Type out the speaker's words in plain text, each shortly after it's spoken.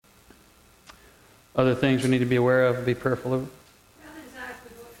Other things we need to be aware of and be prayerful of? Not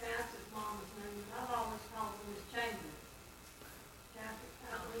exactly what Cass's mama's name is. I've always called her Miss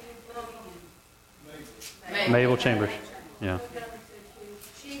Chambers. Mabel Chambers. Yeah.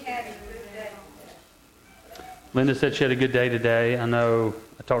 She had a good day. Linda said she had a good day today. I know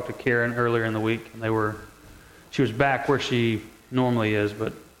I talked to Karen earlier in the week, and she was back where she normally is, but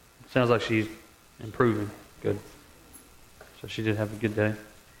it sounds like she's improving. Good. So she did have a good day.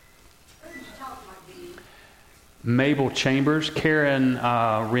 Mabel Chambers, Karen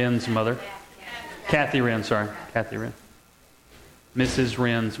Wren's mother. Kathy Wren, sorry. Kathy Wren. Mrs.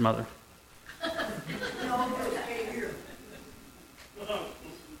 Wren's mother.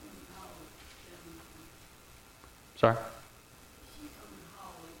 Sorry?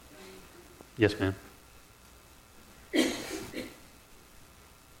 Yes, ma'am.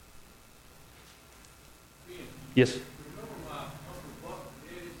 Yes.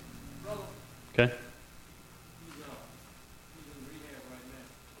 Okay.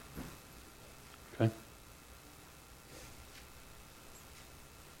 Okay.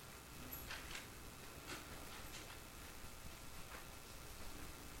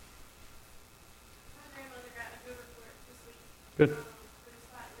 Good.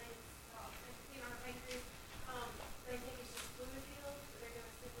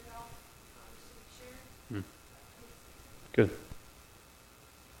 Good.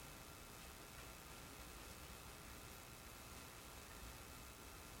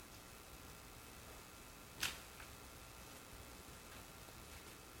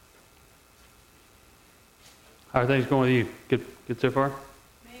 How are things going with you? Good so far? Me?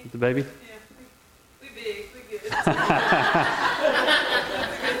 With the baby? Yeah, we big, we good. That's a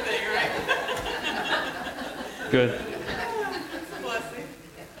good thing, right? Good. It's a blessing.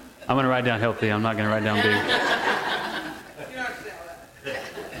 I'm going to write down healthy. I'm not going to write down big. You don't understand that.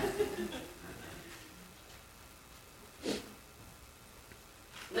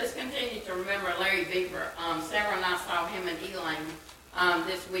 Let's continue to remember Larry Beaver. Sarah and I saw him in Elam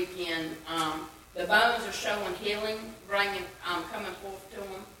this weekend. The bones are showing healing, coming forth to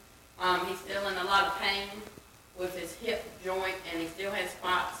him. He's still in a lot of pain with his hip joint, and he still has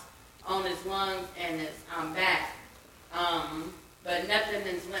spots on his lungs and his back. But nothing in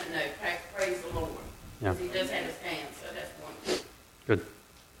his lymph node. Praise the Lord. Yeah. He does have a scan, so that's wonderful. Good.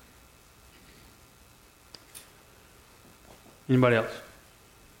 Anybody else?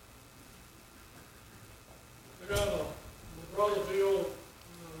 I got a brother Bill,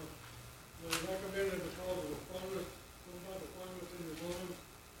 they recommended because of the fungus, some type of fungus in his lungs,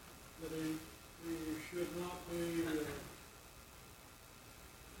 that he should not be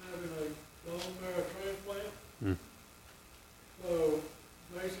having a bone marrow transplant. Hmm. So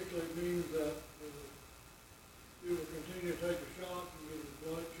basically it means that he will continue to take the shots and get his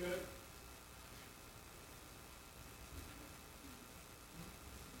blood checked.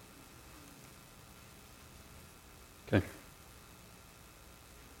 Okay.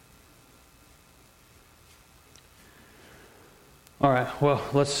 All right. Well,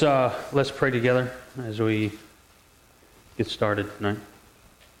 let's pray together as we get started tonight.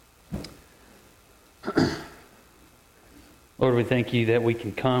 Lord, we thank you that we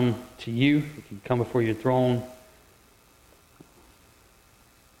can come to you, we can come before your throne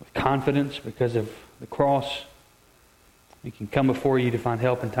with confidence because of the cross. We can come before you to find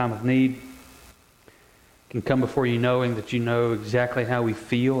help in time of need. We can come before you knowing that you know exactly how we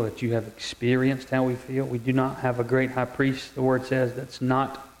feel, that you have experienced how we feel. We do not have a great high priest, the word says,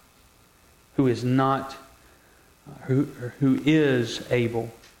 who is able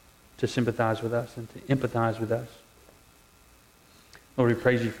to sympathize with us and to empathize with us. Lord, we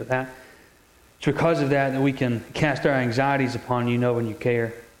praise you for that. It's because of that we can cast our anxieties upon you, knowing you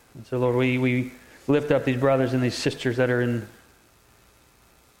care. And so, Lord, we lift up these brothers and these sisters that are in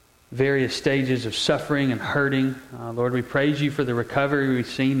various stages of suffering and hurting. Lord, we praise you for the recovery we've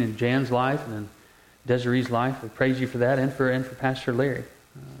seen in Jan's life and in Desiree's life. We praise you for that and for Pastor Larry.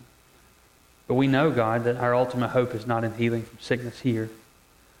 But we know, God, that our ultimate hope is not in healing from sickness here.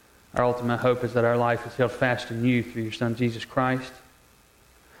 Our ultimate hope is that our life is held fast in you through your Son, Jesus Christ.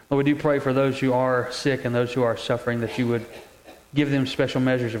 Lord, we do pray for those who are sick and those who are suffering, that you would give them special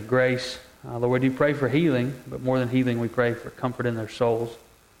measures of grace. Lord, we do pray for healing, but more than healing, we pray for comfort in their souls.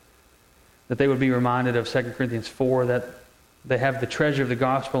 That they would be reminded of 2 Corinthians 4, that they have the treasure of the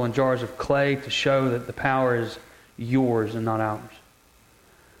gospel in jars of clay to show that the power is yours and not ours.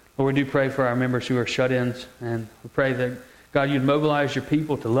 Lord, we do pray for our members who are shut-ins, and we pray that, God, you'd mobilize your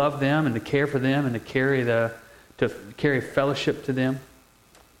people to love them and to care for them and to carry fellowship to them.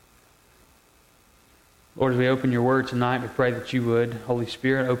 Lord, as we open your word tonight, we pray that you would, Holy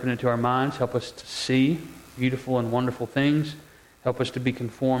Spirit, open it to our minds. Help us to see beautiful and wonderful things. Help us to be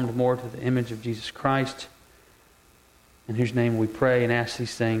conformed more to the image of Jesus Christ, in whose name we pray and ask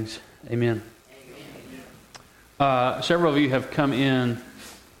these things. Amen. Several of you have come in.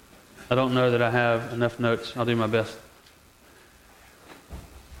 I don't know that I have enough notes. I'll do my best.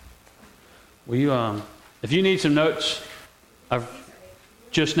 Will you, if you need some notes, I've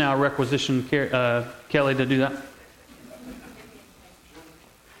just now requisitioned Kelly to do that.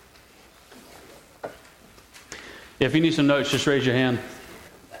 If you need some notes, just raise your hand.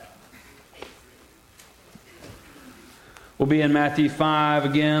 We'll be in Matthew 5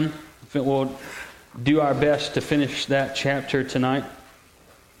 again. We'll do our best to finish that chapter tonight.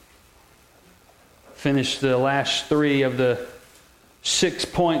 Finish the last 3 of the 6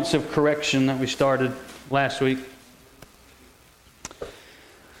 points of correction that we started last week.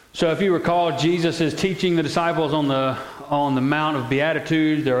 So if you recall, Jesus is teaching the disciples on the Mount of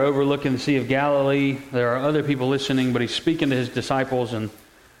Beatitudes. They're overlooking the Sea of Galilee. There are other people listening, but he's speaking to his disciples. And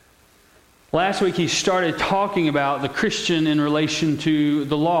last week he started talking about the Christian in relation to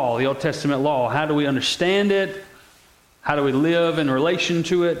the law, the Old Testament law. How do we understand it? How do we live in relation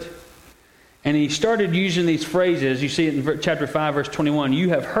to it? And he started using these phrases. You see it in chapter 5, verse 21.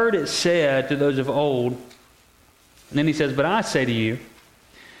 You have heard it said to those of old. And then he says, but I say to you.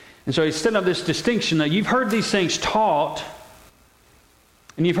 And so he's setting up this distinction that you've heard these things taught,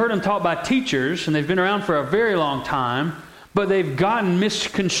 and you've heard them taught by teachers, and they've been around for a very long time, but they've gotten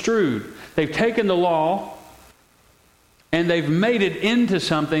misconstrued. They've taken the law, and they've made it into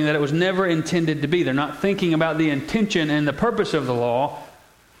something that it was never intended to be. They're not thinking about the intention and the purpose of the law.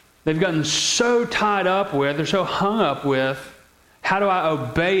 They've gotten so tied up with, they're so hung up with, how do I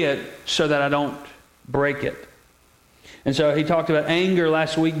obey it so that I don't break it? And so he talked about anger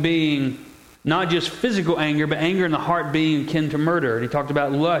last week being not just physical anger, but anger in the heart being akin to murder. And he talked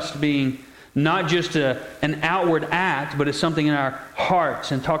about lust being not just an outward act, but it's something in our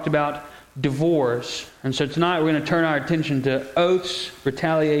hearts, and talked about divorce. And so tonight we're going to turn our attention to oaths,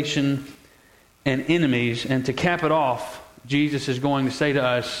 retaliation, and enemies. And to cap it off, Jesus is going to say to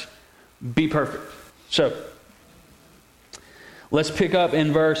us, be perfect. So let's pick up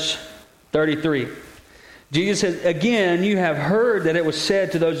in verse 33. Jesus says, again, you have heard that it was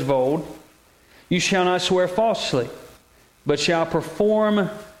said to those of old, you shall not swear falsely, but shall perform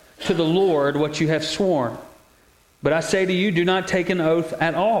to the Lord what you have sworn. But I say to you, do not take an oath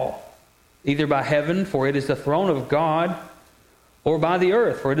at all, either by heaven, for it is the throne of God, or by the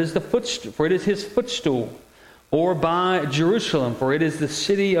earth, for it is his footstool, or by Jerusalem, for it is the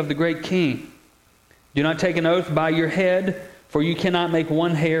city of the great King. Do not take an oath by your head, for you cannot make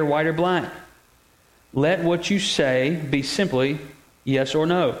one hair white or black. Let what you say be simply yes or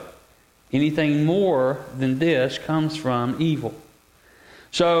no. Anything more than this comes from evil.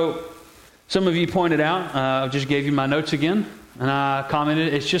 So, some of you pointed out, I just gave you my notes again, and I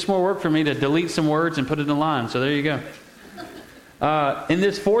commented, it's just more work for me to delete some words and put it in a line. So there you go. In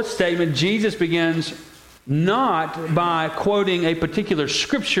this 4th statement, Jesus begins not by quoting a particular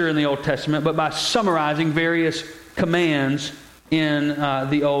scripture in the Old Testament, but by summarizing various commands in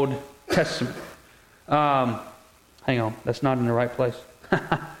the Old Testament. Hang on, that's not in the right place.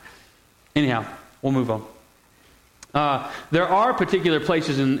 Anyhow, we'll move on. There are particular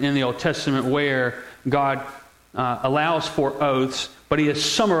places in the Old Testament where God allows for oaths, but he is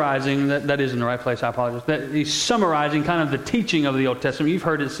summarizing, that is in the right place, I apologize. That he's summarizing kind of the teaching of the Old Testament. You've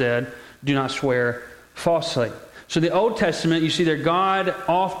heard it said, do not swear falsely. So the Old Testament, you see there, God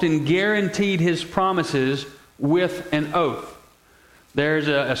often guaranteed his promises with an oath. There's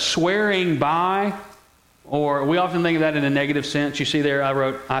a swearing by, or we often think of that in a negative sense. You see there, I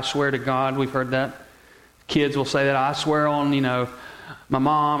wrote, I swear to God. We've heard that. Kids will say that, I swear on, my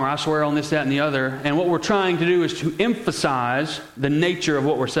mom, or I swear on this, that, and the other. And what we're trying to do is to emphasize the nature of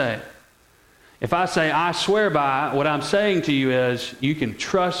what we're saying. If I say, I swear by, what I'm saying to you is, you can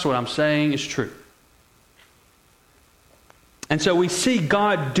trust what I'm saying is true. And so we see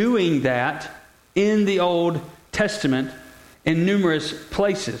God doing that in the Old Testament in numerous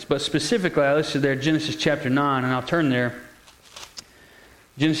places. But specifically, I listed there Genesis chapter 9, and I'll turn there.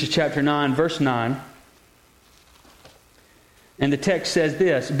 Genesis chapter 9, verse 9. And the text says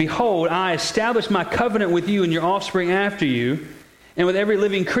this, behold, I establish my covenant with you and your offspring after you, and with every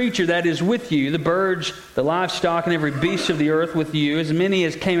living creature that is with you, the birds, the livestock, and every beast of the earth with you, as many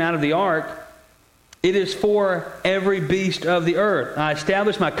as came out of the ark. It is for every beast of the earth. I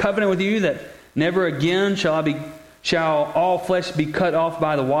establish my covenant with you that never again shall all flesh be cut off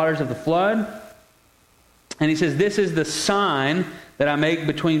by the waters of the flood. And he says, this is the sign that I make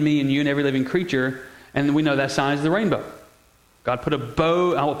between me and you and every living creature And we know that sign is the rainbow. God put a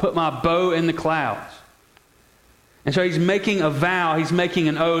bow, I will put my bow in the clouds. And so he's making a vow, he's making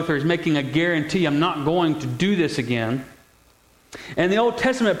an oath, or he's making a guarantee, I'm not going to do this again. And the Old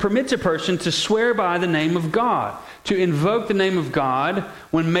Testament permits a person to swear by the name of God, to invoke the name of God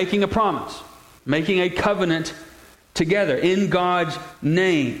when making a promise, making a covenant together in God's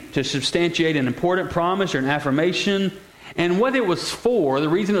name to substantiate an important promise or an affirmation. And what it was for, the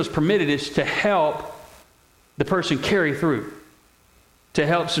reason it was permitted, is to help the person carry through, to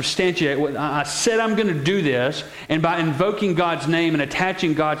help substantiate what I said I'm going to do this, and by invoking God's name and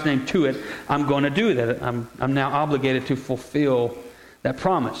attaching God's name to it, I'm going to do that. I'm now obligated to fulfill that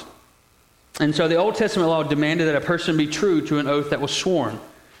promise. And so the Old Testament law demanded that a person be true to an oath that was sworn.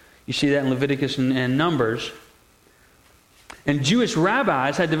 You see that in Leviticus and Numbers. And Jewish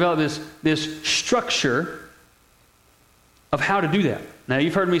rabbis had developed this structure of how to do that. Now,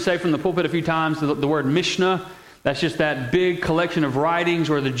 you've heard me say from the pulpit a few times the word Mishnah. That's just that big collection of writings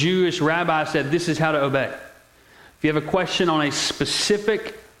where the Jewish rabbi said this is how to obey. If you have a question on a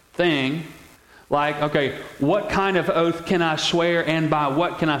specific thing, like, okay, what kind of oath can I swear and by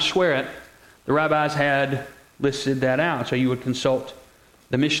what can I swear it? The rabbis had listed that out. So you would consult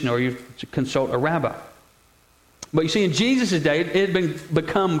the Mishnah or you would consult a rabbi. But you see, in Jesus' day, it had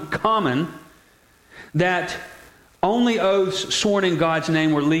become common that only oaths sworn in God's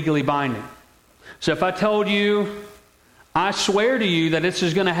name were legally binding. So if I told you, I swear to you that this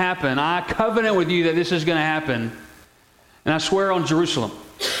is going to happen, I covenant with you that this is going to happen, and I swear on Jerusalem.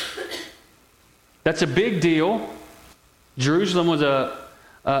 That's a big deal. Jerusalem was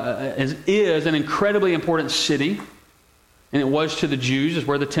is an incredibly important city, and it was to the Jews, is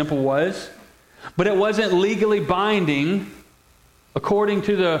where the temple was. But it wasn't legally binding according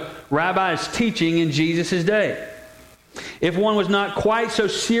to the rabbi's teaching in Jesus' day. If one was not quite so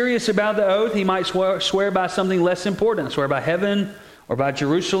serious about the oath, he might swear by something less important, swear by heaven or by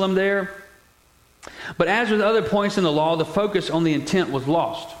Jerusalem there. But as with other points in the law, the focus on the intent was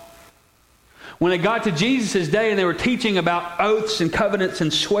lost. When it got to Jesus' day and they were teaching about oaths and covenants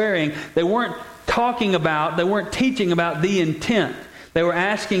and swearing, they weren't teaching about the intent. They were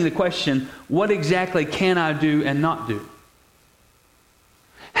asking the question, what exactly can I do and not do?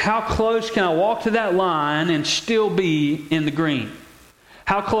 How close can I walk to that line and still be in the green?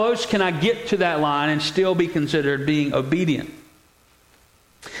 How close can I get to that line and still be considered being obedient?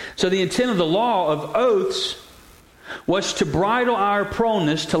 So the intent of the law of oaths was to bridle our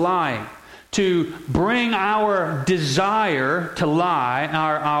proneness to lying, to bring our desire to lie,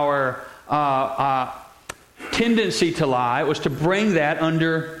 our tendency to lie, was to bring that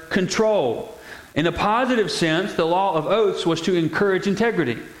under control. In a positive sense, the law of oaths was to encourage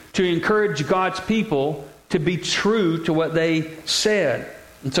integrity, to encourage God's people to be true to what they said.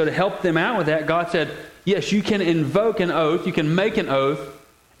 And so to help them out with that, God said, yes, you can invoke an oath, you can make an oath,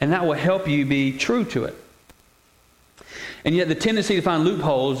 and that will help you be true to it. And yet the tendency to find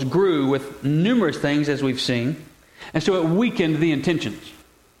loopholes grew with numerous things, as we've seen, and so it weakened the intentions.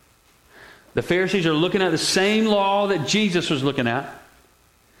 The Pharisees are looking at the same law that Jesus was looking at,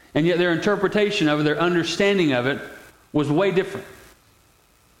 and yet their interpretation of it, their understanding of it, was way different.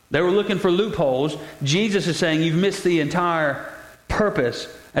 They were looking for loopholes. Jesus is saying you've missed the entire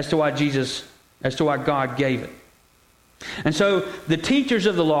purpose as to why God gave it. And so the teachers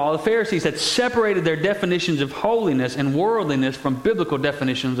of the law, the Pharisees, had separated their definitions of holiness and worldliness from biblical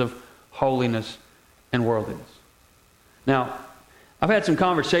definitions of holiness and worldliness. Now, I've had some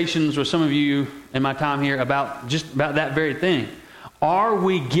conversations with some of you in my time here about that very thing. Are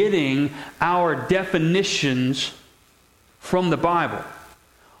we getting our definitions from the Bible?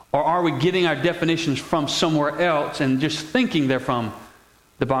 Or are we getting our definitions from somewhere else and just thinking they're from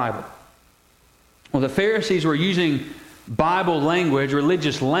the Bible? Well, the Pharisees were using Bible language,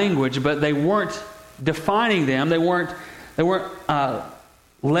 religious language, but they weren't defining them. They weren't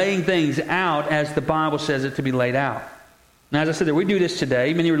laying things out as the Bible says it to be laid out. Now, as I said, we do this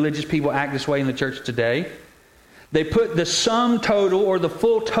today. Many religious people act this way in the church today. They put the sum total or the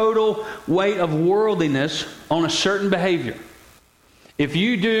full total weight of worldliness on a certain behavior. If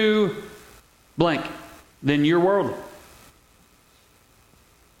you do blank, then you're worldly.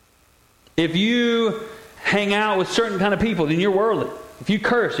 If you hang out with certain kind of people, then you're worldly. If you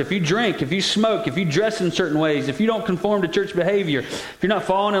curse, if you drink, if you smoke, if you dress in certain ways, if you don't conform to church behavior, if you're not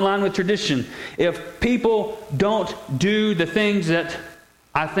falling in line with tradition, if people don't do the things that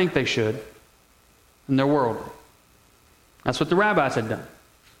I think they should, then they're worldly. That's what the rabbis had done.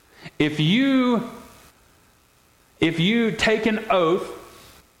 If you take an oath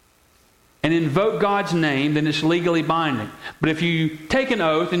and invoke God's name, then it's legally binding. But if you take an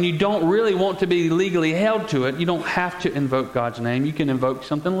oath and you don't really want to be legally held to it, you don't have to invoke God's name. You can invoke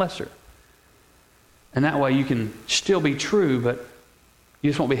something lesser. And that way you can still be true, but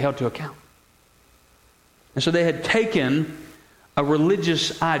you just won't be held to account. And so they had taken a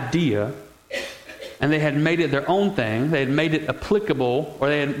religious idea and they had made it their own thing. They had made it applicable, or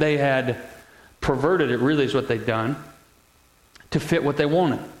they had perverted it, really is what they'd done, to fit what they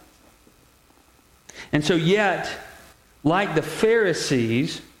wanted. And so yet, like the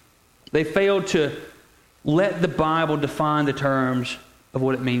Pharisees, they failed to let the Bible define the terms of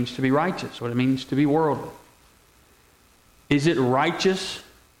what it means to be righteous, what it means to be worldly. Is it righteous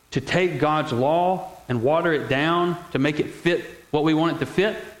to take God's law and water it down to make it fit what we want it to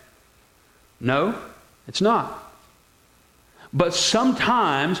fit? No, it's not. But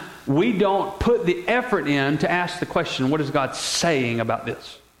sometimes we don't put the effort in to ask the question, what is God saying about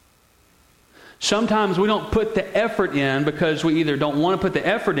this? Sometimes we don't put the effort in because we either don't want to put the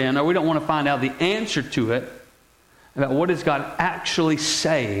effort in or we don't want to find out the answer to it about what is God actually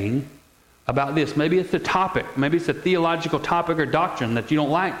saying about this. Maybe it's a topic. Maybe it's a theological topic or doctrine that you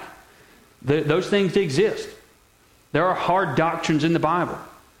don't like. Those things exist. There are hard doctrines in the Bible.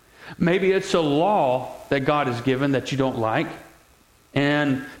 Maybe it's a law that God has given that you don't like.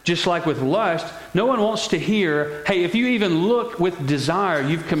 And just like with lust, no one wants to hear, hey, if you even look with desire,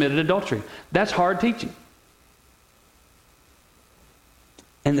 you've committed adultery. That's hard teaching.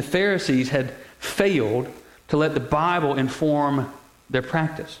 And the Pharisees had failed to let the Bible inform their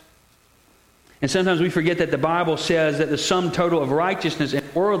practice. And sometimes we forget that the Bible says that the sum total of righteousness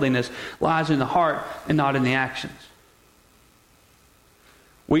and worldliness lies in the heart and not in the actions.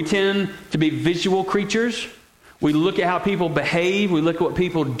 We tend to be visual creatures. We look at how people behave, we look at what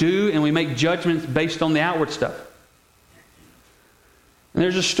people do, and we make judgments based on the outward stuff. And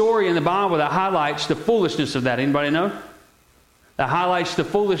there's a story in the Bible that highlights the foolishness of that. Anybody know? That highlights the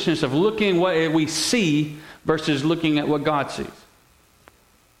foolishness of looking at what we see versus looking at what God sees.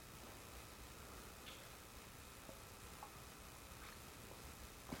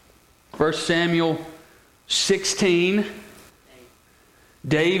 1 Samuel 16,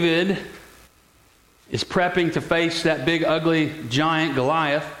 David is prepping to face that big, ugly giant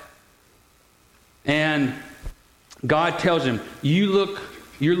Goliath. And God tells him,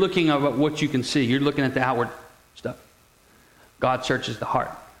 you're looking at what you can see. You're looking at the outward stuff. God searches the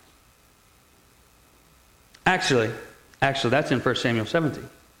heart. Actually, that's in 1 Samuel 17.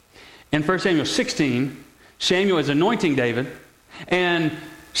 In 1 Samuel 16, Samuel is anointing David. And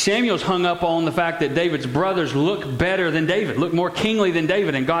Samuel's hung up on the fact that David's brothers look better than David, look more kingly than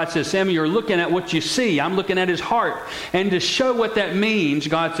David. And God says, Samuel, you're looking at what you see. I'm looking at his heart. And to show what that means,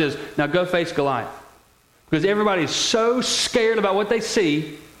 God says, now go face Goliath. Because everybody's so scared about what they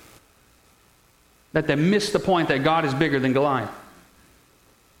see that they miss the point that God is bigger than Goliath.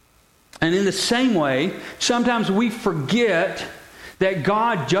 And in the same way, sometimes we forget that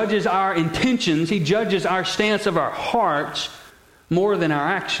God judges our intentions. He judges our stance of our hearts more than our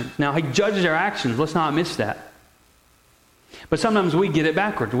actions. Now, He judges our actions. Let's not miss that. But sometimes we get it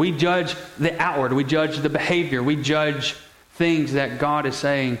backwards. We judge the outward. We judge the behavior. We judge things that God is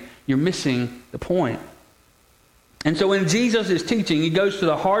saying, you're missing the point. And so when Jesus is teaching, He goes to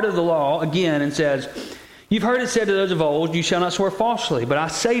the heart of the law again and says, you've heard it said to those of old, you shall not swear falsely, but I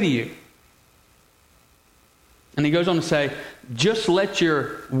say to you. And He goes on to say, just let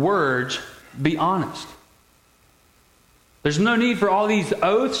your words be honest. There's no need for all these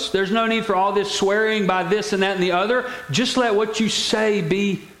oaths. There's no need for all this swearing by this and that and the other. Just let what you say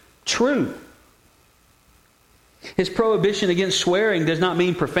be true. His prohibition against swearing does not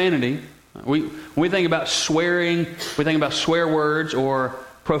mean profanity. When we think about swearing, we think about swear words or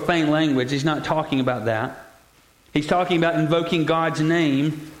profane language. He's not talking about that. He's talking about invoking God's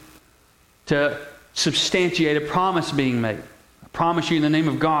name to substantiate a promise being made. I promise you in the name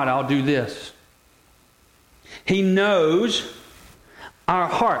of God, I'll do this. He knows our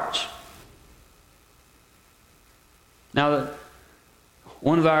hearts. Now,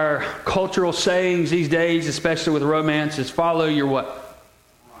 one of our cultural sayings these days, especially with romance, is follow your what?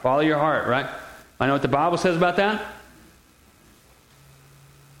 Follow your heart, right? I know what the Bible says about that. It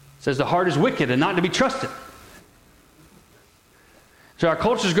says the heart is wicked and not to be trusted. So our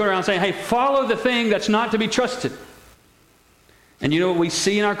cultures go around saying, hey, follow the thing that's not to be trusted. And you know what we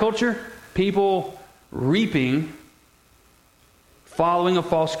see in our culture? People reaping, following of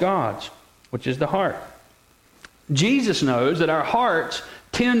false gods, which is the heart. Jesus knows that our hearts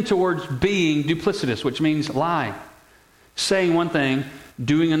tend towards being duplicitous, which means lying, saying one thing,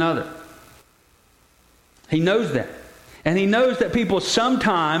 doing another. He knows that. And he knows that people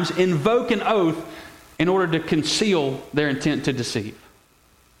sometimes invoke an oath in order to conceal their intent to deceive.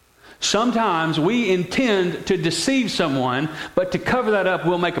 Sometimes we intend to deceive someone, but to cover that up,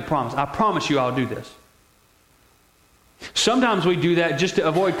 we'll make a promise. I promise you I'll do this. Sometimes we do that just to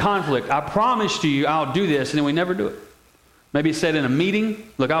avoid conflict. I promise to you I'll do this, and then we never do it. Maybe it's said in a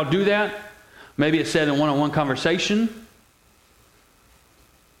meeting, look, I'll do that. Maybe it's said in one-on-one conversation.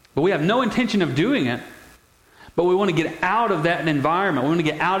 But we have no intention of doing it. But we want to get out of that environment. We want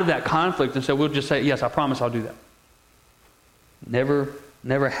to get out of that conflict. And so we'll just say, yes, I promise I'll do that.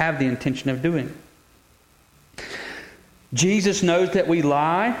 Never have the intention of doing it. Jesus knows that we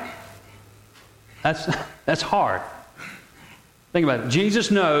lie. That's hard. Think about it.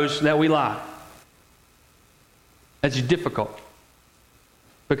 Jesus knows that we lie. That's difficult.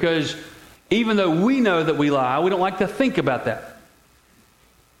 Because even though we know that we lie, we don't like to think about that.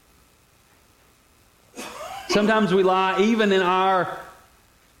 Sometimes we lie even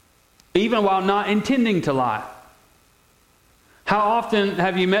while not intending to lie. How often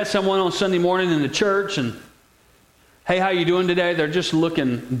have you met someone on Sunday morning in the church and, hey, how you doing today? They're just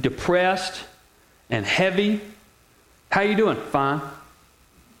looking depressed and heavy. How you doing? Fine.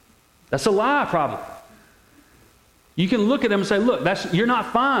 That's a lie problem. You can look at them and say, look, you're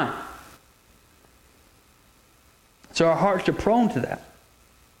not fine. So our hearts are prone to that.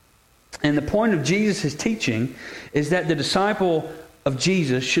 And the point of Jesus' teaching is that the disciple of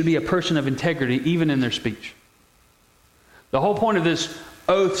Jesus should be a person of integrity even in their speech. The whole point of this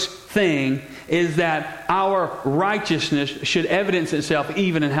oaths thing is that our righteousness should evidence itself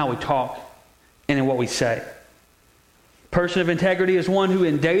even in how we talk and in what we say. Person of integrity is one who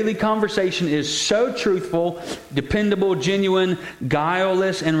in daily conversation is so truthful, dependable, genuine,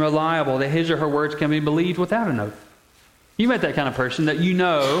 guileless, and reliable that his or her words can be believed without an oath. You met that kind of person that you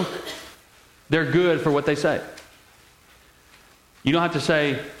know they're good for what they say. You don't have to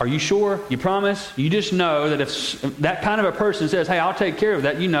say, are you sure? You promise? You just know that if that kind of a person says, hey, I'll take care of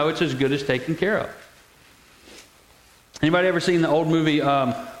that, you know it's as good as taken care of. Anybody ever seen the old movie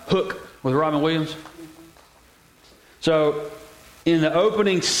Hook with Robin Williams? So in the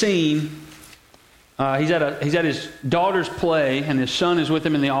opening scene, he's at his daughter's play, and his son is with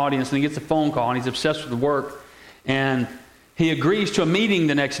him in the audience, and he gets a phone call, and he's obsessed with work, and he agrees to a meeting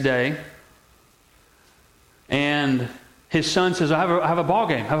the next day. And his son says, I have a ball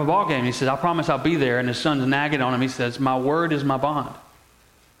game. He says, I promise I'll be there. And his son's nagging on him. He says, my word is my bond.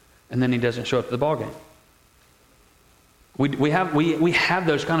 And then he doesn't show up to the ball game. We have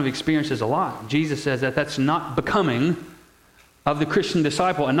those kind of experiences a lot. Jesus says that that's not becoming of the Christian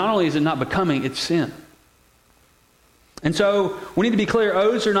disciple. And not only is it not becoming, it's sin. And so we need to be clear,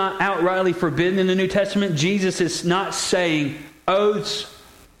 oaths are not outrightly forbidden in the New Testament. Jesus is not saying oaths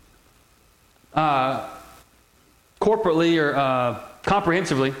corporately or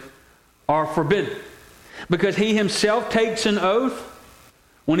comprehensively are forbidden. Because he himself takes an oath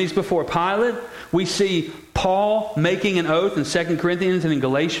when he's before Pilate. We see Paul making an oath in 2 Corinthians and in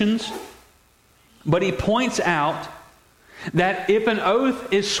Galatians. But he points out that if an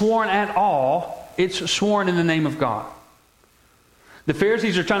oath is sworn at all, it's sworn in the name of God. The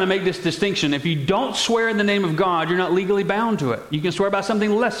Pharisees are trying to make this distinction. If you don't swear in the name of God, you're not legally bound to it. You can swear by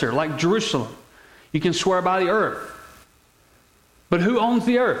something lesser, like Jerusalem. You can swear by the earth. But who owns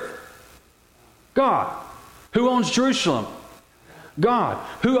the earth? God. Who owns Jerusalem? God.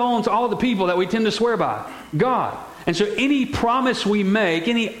 Who owns all the people that we tend to swear by? God. And so any promise we make,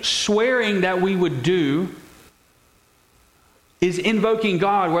 any swearing that we would do, is invoking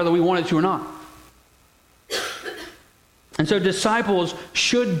God whether we want it to or not. And so disciples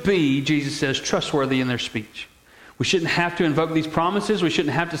should be, Jesus says, trustworthy in their speech. We shouldn't have to invoke these promises. We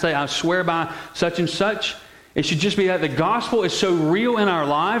shouldn't have to say, I swear by such and such. It should just be that the gospel is so real in our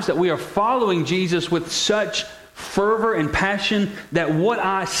lives that we are following Jesus with such fervor and passion that what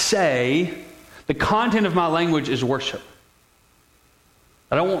I say, the content of my language is worship.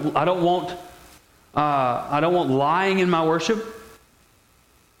 I don't want lying in my worship.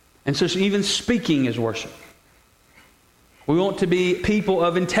 And so even speaking is worship. We want to be people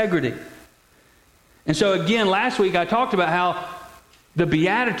of integrity. And so again, last week I talked about how the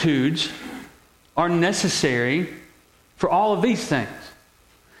Beatitudes are necessary for all of these things.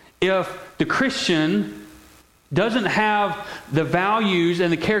 If the Christian doesn't have the values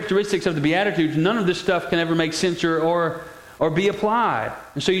and the characteristics of the Beatitudes, none of this stuff can ever make sense or be applied.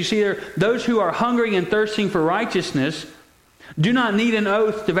 And so you see there, those who are hungering and thirsting for righteousness do not need an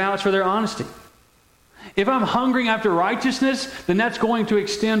oath to vouch for their honesty. If I'm hungering after righteousness, then that's going to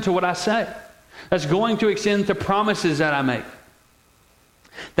extend to what I say. That's going to extend to promises that I make.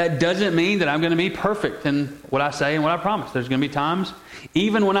 That doesn't mean that I'm going to be perfect in what I say and what I promise. There's going to be times,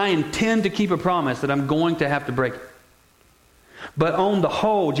 even when I intend to keep a promise, that I'm going to have to break it. But on the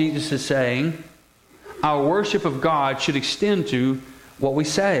whole, Jesus is saying, our worship of God should extend to what we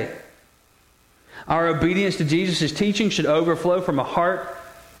say. Our obedience to Jesus' teaching should overflow from a heart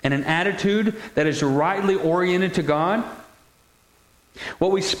and an attitude that is rightly oriented to God.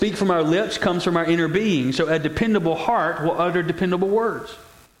 What we speak from our lips comes from our inner being, so a dependable heart will utter dependable words.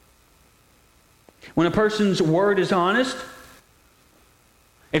 When a person's word is honest,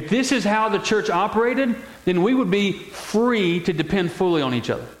 if this is how the church operated, then we would be free to depend fully on each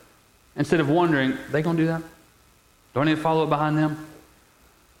other. Instead of wondering, are they going to do that? Do I need to follow it behind them?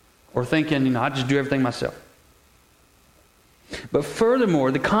 Or thinking, I just do everything myself. But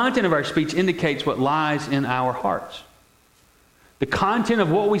furthermore, the content of our speech indicates what lies in our hearts. The content of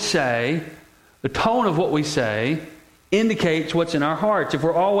what we say, the tone of what we say, indicates what's in our hearts. If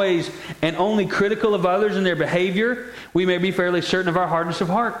we're always and only critical of others and their behavior, we may be fairly certain of our hardness of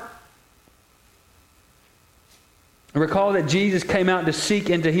heart. Recall that Jesus came out to seek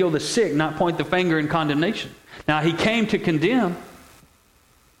and to heal the sick, not point the finger in condemnation. Now, he came to condemn,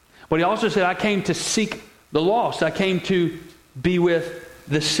 but he also said, I came to seek the lost. I came to be with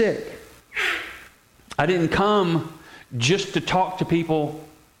the sick. I didn't come just to talk to people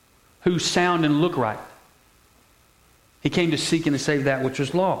who sound and look right. He came to seek and to save that which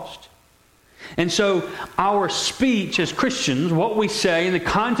was lost. And so our speech as Christians, what we say and the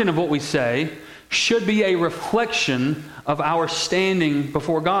content of what we say, should be a reflection of our standing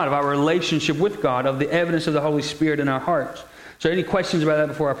before God, of our relationship with God, of the evidence of the Holy Spirit in our hearts. So any questions about that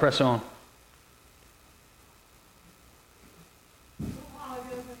before I press on? A while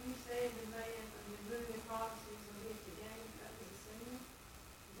ago when you said the man removing prophecies will get to gain that was a sin,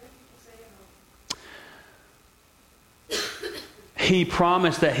 is that what you said? He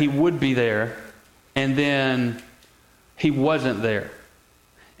promised that he would be there, and then he wasn't there.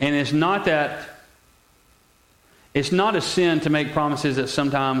 And it's not a sin to make promises that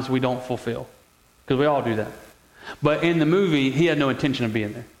sometimes we don't fulfill, because we all do that. But in the movie, he had no intention of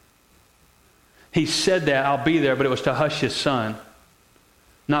being there. He said that, I'll be there, but it was to hush his son,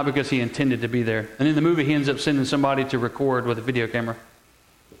 not because he intended to be there. And in the movie, he ends up sending somebody to record with a video camera.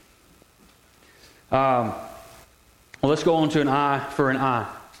 Well, let's go on to an eye for an eye.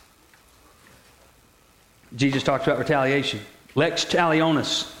 Jesus talks about retaliation. Lex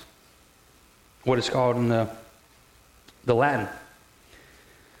talionis, what it's called in the Latin.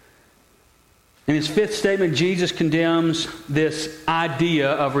 In his fifth statement, Jesus condemns this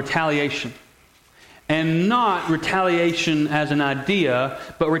idea of retaliation. And not retaliation as an idea,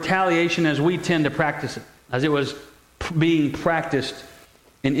 but retaliation as we tend to practice it, as it was being practiced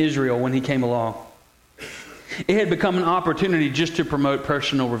in Israel when he came along. It had become an opportunity just to promote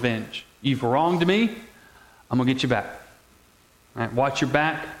personal revenge. You've wronged me, I'm going to get you back. All right, watch your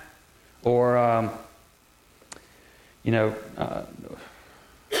back, or,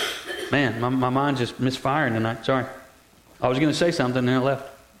 man, my mind's just misfiring tonight. Sorry. I was going to say something and then it left.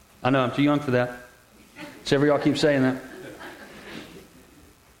 I know, I'm too young for that. Several of y'all keep saying that.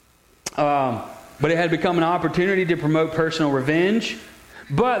 But it had become an opportunity to promote personal revenge.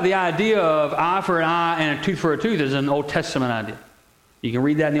 But the idea of eye for an eye and a tooth for a tooth is an Old Testament idea. You can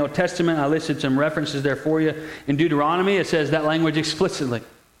read that in the Old Testament. I listed some references there for you. In Deuteronomy, it says that language explicitly.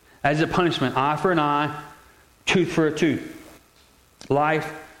 As a punishment, eye for an eye, tooth for a tooth. Life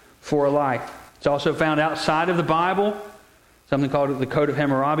for a life. It's also found outside of the Bible, something called the Code of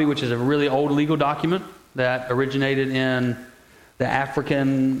Hammurabi, which is a really old legal document that originated in the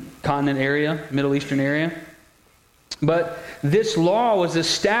African continent area, Middle Eastern area. But this law was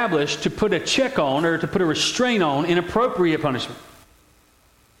established to put a check on, or to put a restraint on, inappropriate punishment,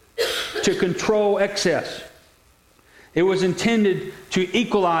 to control excess. It was intended to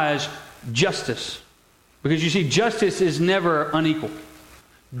equalize justice. Because you see, justice is never unequal.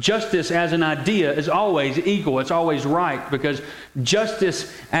 Justice as an idea is always equal. It's always right, because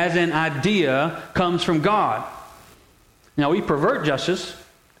justice as an idea comes from God. Now, we pervert justice.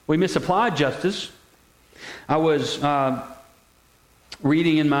 We misapply justice. I was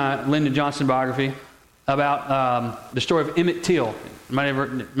reading in my Lyndon Johnson biography about the story of Emmett Till. Anybody ever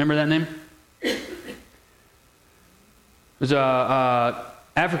remember that name? It was an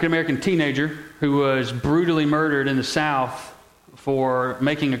African-American teenager who was brutally murdered in the South for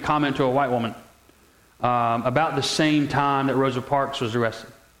making a comment to a white woman about the same time that Rosa Parks was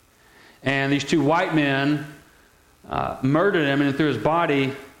arrested. And these two white men murdered him and threw his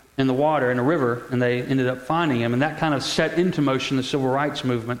body in the water in a river, and they ended up finding him. And that kind of set into motion the civil rights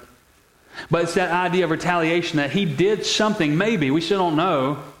movement But it's that idea of retaliation, that he did something, maybe, we still don't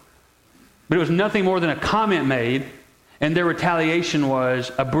know, but it was nothing more than a comment made, and their retaliation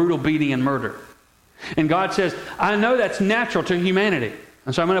was a brutal beating and murder. And God says, I know that's natural to humanity,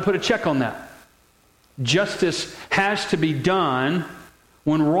 and so I'm going to put a check on that. Justice has to be done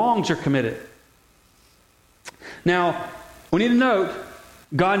when wrongs are committed. Now, we need to note,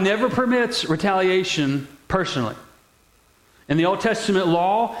 God never permits retaliation personally. In the Old Testament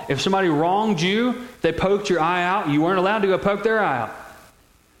law, if somebody wronged you, they poked your eye out, you weren't allowed to go poke their eye out.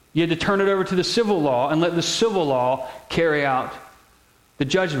 You had to turn it over to the civil law and let the civil law carry out the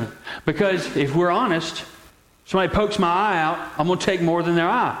judgment. Because if we're honest, somebody pokes my eye out, I'm going to take more than their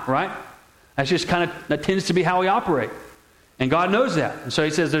eye, right? That's just that tends to be how we operate. And God knows that. And so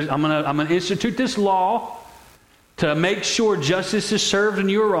he says, I'm going to institute this law to make sure justice is served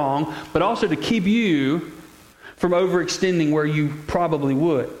and you're wrong, but also to keep you from overextending where you probably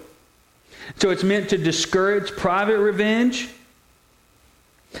would. So it's meant to discourage private revenge.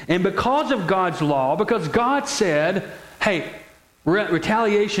 And because of God's law, because God said, hey,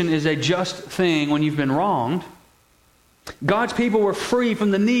 retaliation is a just thing when you've been wronged, God's people were free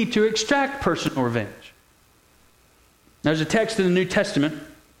from the need to extract personal revenge. There's a text in the New Testament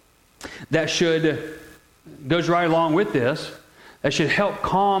that goes right along with this, that should help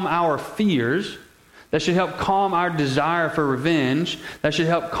calm our fears, that should help calm our desire for revenge, that should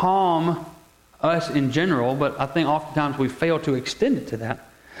help calm us in general, but I think oftentimes we fail to extend it to that.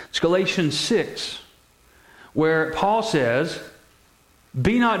 It's Galatians 6, where Paul says,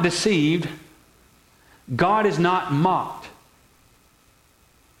 be not deceived, God is not mocked.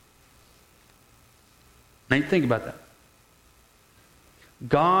 Now think about that.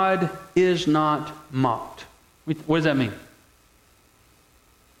 God is not mocked. What does that mean?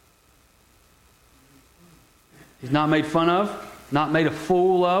 He's not made fun of, not made a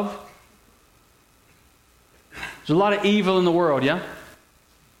fool of. There's a lot of evil in the world, yeah?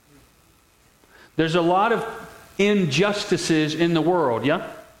 There's a lot of injustices in the world, yeah?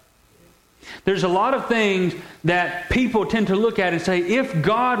 There's a lot of things that people tend to look at and say, if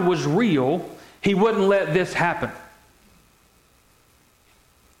God was real, he wouldn't let this happen.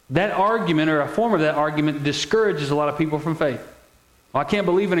 That argument, or a form of that argument, discourages a lot of people from faith. Well, I can't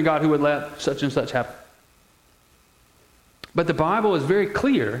believe in a God who would let such and such happen. But the Bible is very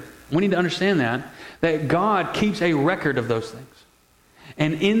clear, we need to understand that God keeps a record of those things.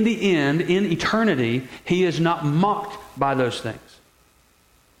 And in the end, in eternity, he is not mocked by those things.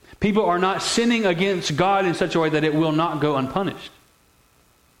 People are not sinning against God in such a way that it will not go unpunished.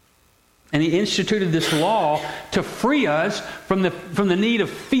 And he instituted this law to free us from the need of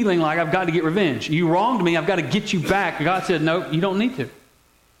feeling like I've got to get revenge. You wronged me, I've got to get you back. God said, no, you don't need to.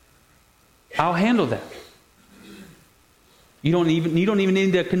 I'll handle that. You don't even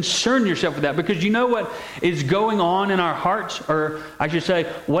need to concern yourself with that, because you know what is going on in our hearts, or I should say,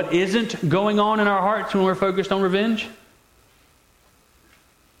 what isn't going on in our hearts when we're focused on revenge?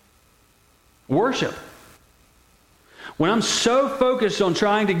 Worship. When I'm so focused on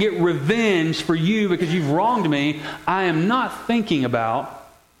trying to get revenge for you because you've wronged me, I am not thinking about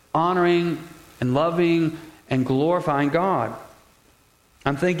honoring and loving and glorifying God.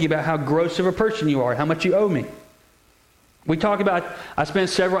 I'm thinking about how gross of a person you are, how much you owe me. I spent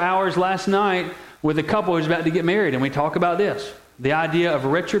several hours last night with a couple who's about to get married, and we talk about this, the idea of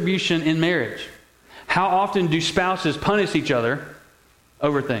retribution in marriage. How often do spouses punish each other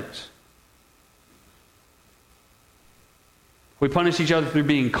over things? We punish each other through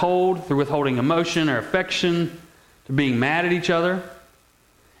being cold, through withholding emotion or affection, through being mad at each other.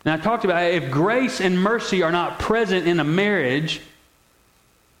 And I talked about if grace and mercy are not present in a marriage,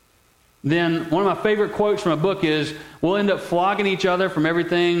 then one of my favorite quotes from a book is, we'll end up flogging each other from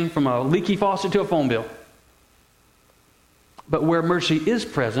everything from a leaky faucet to a phone bill. But where mercy is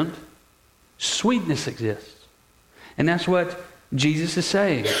present, sweetness exists. And that's what Jesus is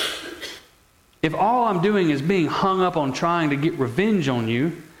saying. If all I'm doing is being hung up on trying to get revenge on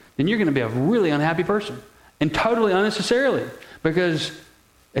you, then you're going to be a really unhappy person. And totally unnecessarily, because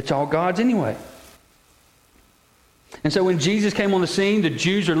it's all God's anyway. And so when Jesus came on the scene, the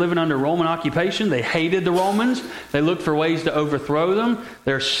Jews are living under Roman occupation. They hated the Romans. They looked for ways to overthrow them.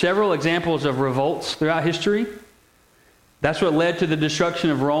 There are several examples of revolts throughout history. That's what led to the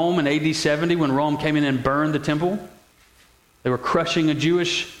destruction of Rome in AD 70 when Rome came in and burned the temple. They were crushing a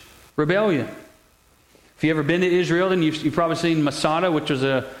Jewish rebellion. If you've ever been to Israel, then you've probably seen Masada, which was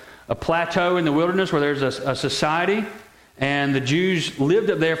a plateau in the wilderness where there's a society. And the Jews lived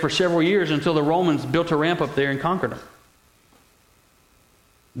up there for several years until the Romans built a ramp up there and conquered them.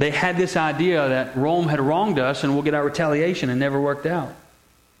 They had this idea that Rome had wronged us and we'll get our retaliation, and never worked out.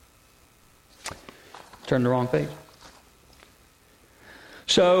 Turn the wrong page.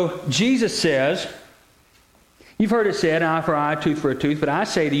 So Jesus says, you've heard it said, eye for eye, tooth for a tooth, but I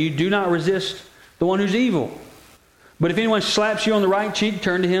say to you, do not resist the one who's evil. But if anyone slaps you on the right cheek,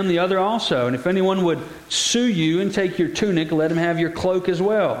 turn to him the other also. And if anyone would sue you and take your tunic, let him have your cloak as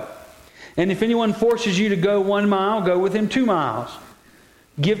well. And if anyone forces you to go 1 mile, go with him 2 miles.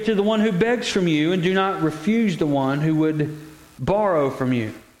 Give to the one who begs from you, and do not refuse the one who would borrow from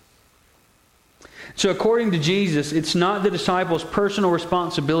you. So according to Jesus, it's not the disciples' personal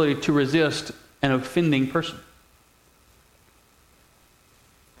responsibility to resist an offending person,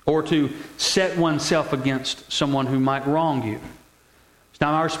 or to set oneself against someone who might wrong you. It's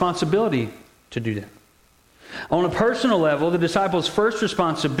not our responsibility to do that. On a personal level, the disciples' first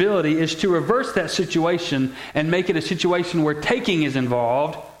responsibility is to reverse that situation and make it a situation where taking is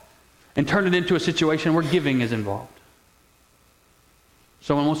involved, and turn it into a situation where giving is involved.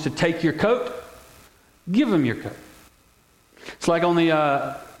 Someone wants to take your coat, give them your coat. It's like on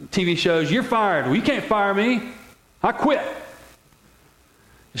the TV shows, you're fired. Well, you can't fire me. I quit.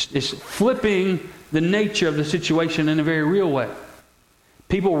 It's flipping the nature of the situation in a very real way.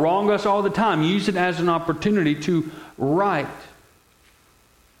 People wrong us all the time. Use it as an opportunity to right.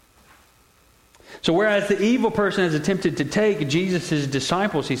 So whereas the evil person has attempted to take, Jesus'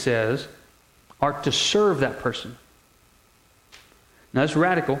 disciples, he says, are to serve that person. Now that's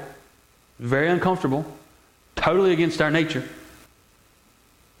radical, very uncomfortable, totally against our nature.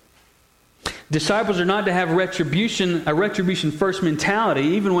 Disciples are not to have a retribution first mentality,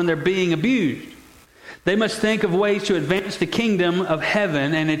 even when they're being abused. They must think of ways to advance the kingdom of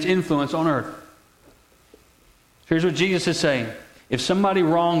heaven and its influence on earth. Here's what Jesus is saying. If somebody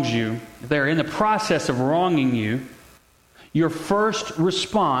wrongs you, if they're in the process of wronging you, your first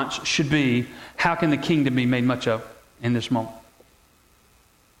response should be, how can the kingdom be made much of in this moment?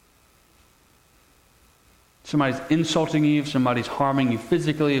 If somebody's insulting you, if somebody's harming you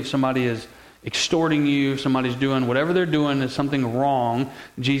physically, if somebody is extorting you, if somebody's doing whatever they're doing is something wrong,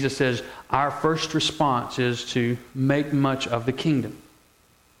 Jesus says our first response is to make much of the kingdom.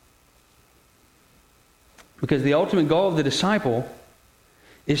 Because the ultimate goal of the disciple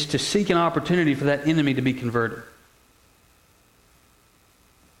is to seek an opportunity for that enemy to be converted.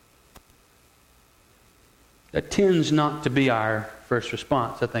 That tends not to be our first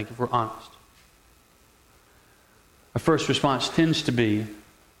response, I think, if we're honest. Our first response tends to be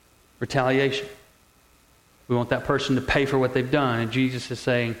retaliation. We want that person to pay for what they've done. And Jesus is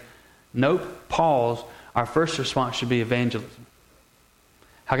saying, nope, pause. Our first response should be evangelism.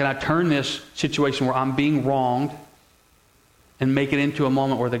 How can I turn this situation where I'm being wronged and make it into a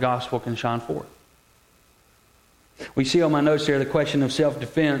moment where the gospel can shine forth? We see on my notes there the question of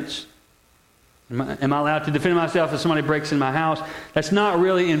self-defense. Am I allowed to defend myself if somebody breaks in my house? That's not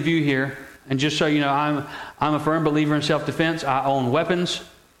really in view here. And just so you know, I'm a firm believer in self-defense. I own weapons.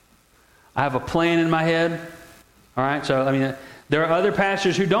 I have a plan in my head. All right, so there are other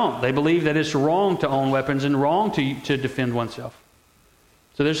pastors who don't. They believe that it's wrong to own weapons and wrong to defend oneself.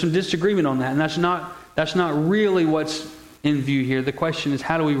 So there's some disagreement on that, and that's not really what's in view here. The question is,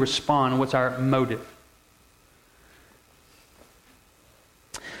 how do we respond? What's our motive?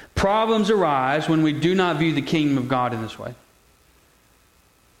 Problems arise when we do not view the kingdom of God in this way.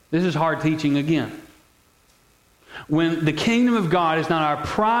 This is hard teaching again. When the kingdom of God is not our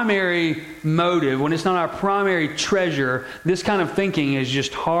primary motive, when it's not our primary treasure, this kind of thinking is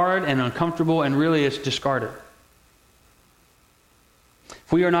just hard and uncomfortable, and really it's discarded.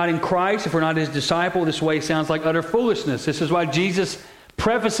 If we are not in Christ, if we're not His disciple, this way sounds like utter foolishness. This is why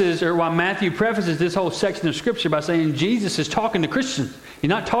why Matthew prefaces this whole section of Scripture by saying Jesus is talking to Christians. He's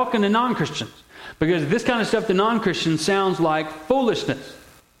not talking to non-Christians. Because this kind of stuff to non-Christians sounds like foolishness.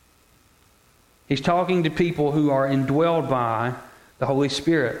 He's talking to people who are indwelled by the Holy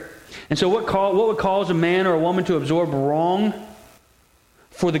Spirit. And so what would cause a man or a woman to absorb wrong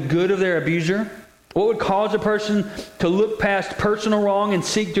for the good of their abuser? What would cause a person to look past personal wrong and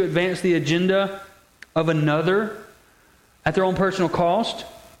seek to advance the agenda of another at their own personal cost?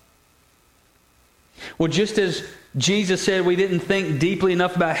 Well, just as Jesus said we didn't think deeply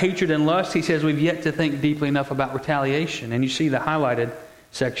enough about hatred and lust, He says we've yet to think deeply enough about retaliation. And you see the highlighted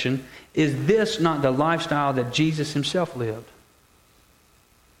section. Is this not the lifestyle that Jesus Himself lived?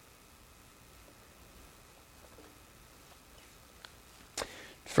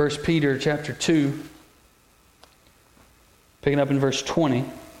 First Peter chapter 2, picking up in verse 20,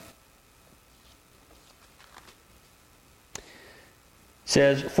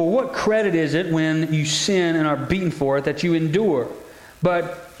 says, "For what credit is it when you sin and are beaten for it that you endure?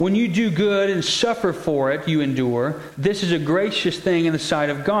 But when you do good and suffer for it, you endure. This is a gracious thing in the sight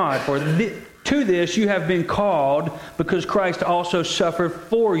of God. To this you have been called, because Christ also suffered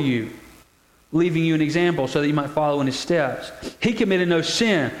for you, leaving you an example so that you might follow in his steps. He committed no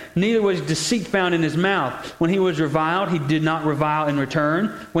sin, neither was deceit found in his mouth. When he was reviled, he did not revile in return.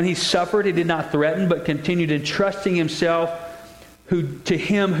 When he suffered, he did not threaten, but continued entrusting himself to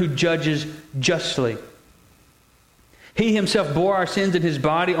him who judges justly. He himself bore our sins in his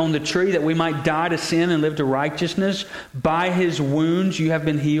body on the tree, that we might die to sin and live to righteousness. By his wounds you have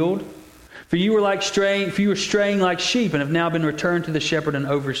been healed. For you were straying like sheep, and have now been returned to the shepherd and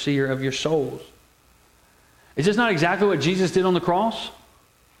overseer of your souls. Is this not exactly what Jesus did on the cross?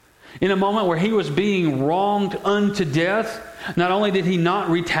 In a moment where he was being wronged unto death, not only did he not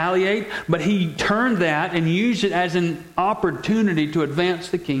retaliate, but he turned that and used it as an opportunity to advance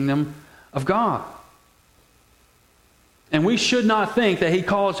the kingdom of God. And we should not think that he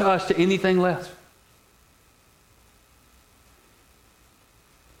calls us to anything less.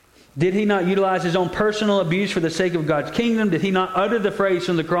 Did he not utilize his own personal abuse for the sake of God's kingdom? Did he not utter the phrase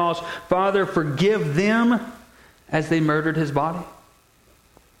from the cross, "Father, forgive them," as they murdered his body?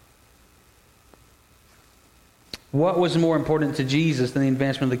 What was more important to Jesus than the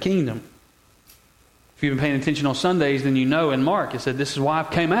advancement of the kingdom? If you've been paying attention on Sundays, then you know in Mark it said, "This is why I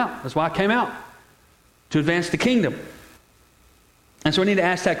came out. That's why I came out. To advance the kingdom." And so we need to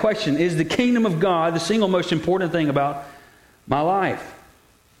ask that question. Is the kingdom of God the single most important thing about my life?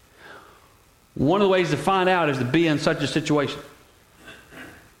 One of the ways to find out is to be in such a situation.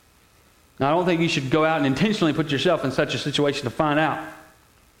 Now, I don't think you should go out and intentionally put yourself in such a situation to find out.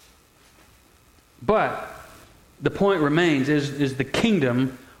 But the point remains, is the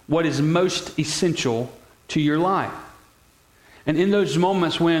kingdom what is most essential to your life? And in those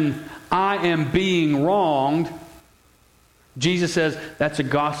moments when I am being wronged, Jesus says that's a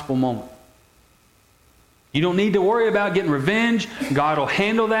gospel moment. You don't need to worry about getting revenge. God will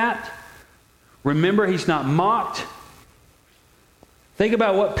handle that. Remember, he's not mocked. Think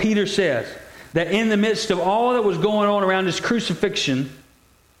about what Peter says, that in the midst of all that was going on around his crucifixion,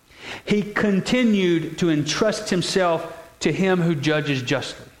 he continued to entrust himself to him who judges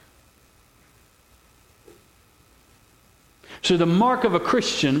justly. So the mark of a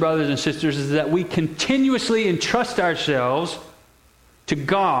Christian, brothers and sisters, is that we continuously entrust ourselves to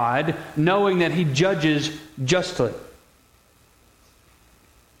God, knowing that he judges justly.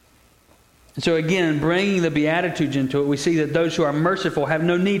 And so again, bringing the Beatitudes into it, we see that those who are merciful have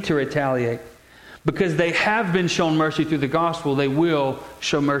no need to retaliate. Because they have been shown mercy through the gospel, they will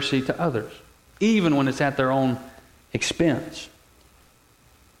show mercy to others, even when it's at their own expense.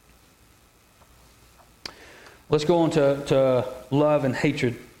 Let's go on to love and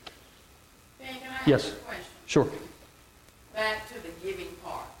hatred. Ben, can I Yes. ask a question? Sure. Back to the giving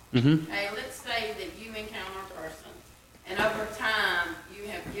part. Mm-hmm. Hey, let's say that you encounter a person, and over time you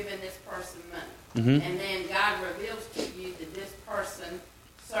have given this person money, Mm-hmm. and then God reveals to you that this person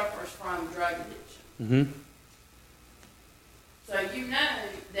suffers from drug addiction. Mm-hmm. So you know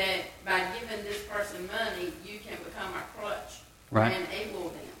that by giving this person money, you can become a crutch Right. and enable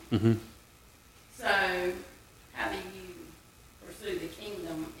them. Mm-hmm. So how do you pursue the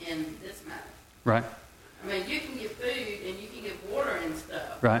kingdom in this matter? Right. I mean, you can give food and you can give water and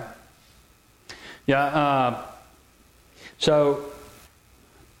stuff. Right. Yeah. So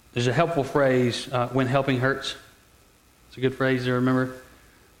there's a helpful phrase, when helping hurts. It's a good phrase to remember.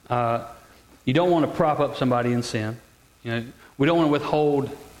 You don't want to prop up somebody in sin. You know, we don't want to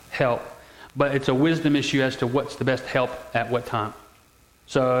withhold help, but it's a wisdom issue as to what's the best help at what time.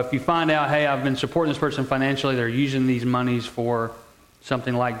 So if you find out, hey, I've been supporting this person financially, they're using these monies for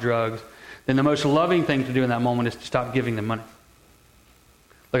something like drugs, then the most loving thing to do in that moment is to stop giving them money.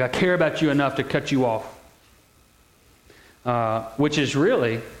 Like, I care about you enough to cut you off. Which is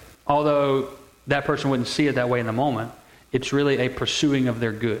really, although that person wouldn't see it that way in the moment, it's really a pursuing of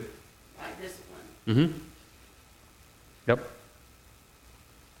their good. Like discipline. Mm-hmm. Yep.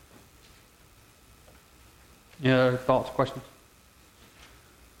 Any other thoughts, questions?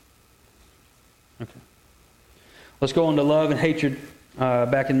 Okay. Let's go on to love and hatred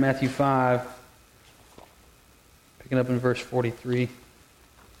back in Matthew 5, picking up in verse 43.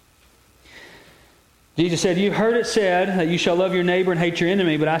 Jesus said, "You've heard it said that you shall love your neighbor and hate your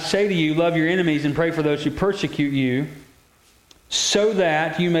enemy, but I say to you, love your enemies and pray for those who persecute you, so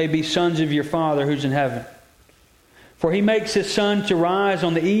that you may be sons of your Father who's in heaven. For he makes his sun to rise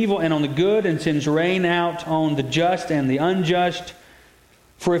on the evil and on the good, and sends rain out on the just and the unjust.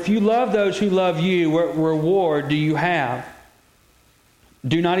 For if you love those who love you, what reward do you have?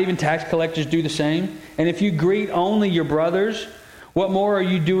 Do not even tax collectors do the same? And if you greet only your brothers, what more are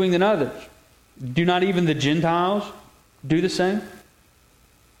you doing than others? Do not even the Gentiles do the same?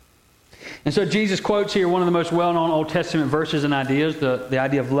 And so Jesus quotes here one of the most well-known Old Testament verses and ideas, the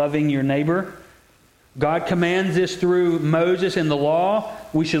idea of loving your neighbor. God commands this through Moses in the law.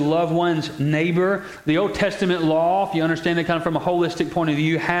 We should love one's neighbor. The Old Testament law, if you understand it kind of from a holistic point of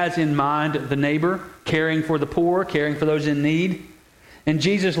view, has in mind the neighbor, caring for the poor, caring for those in need. And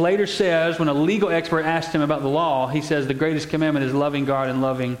Jesus later says, when a legal expert asked him about the law, he says the greatest commandment is loving God and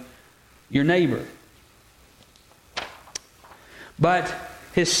loving your neighbor. But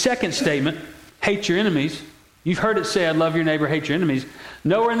his second statement, hate your enemies, you've heard it said, love your neighbor, hate your enemies.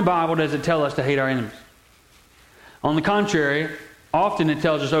 Nowhere in the Bible does it tell us to hate our enemies. On the contrary, often it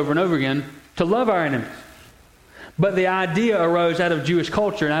tells us over and over again to love our enemies. But the idea arose out of Jewish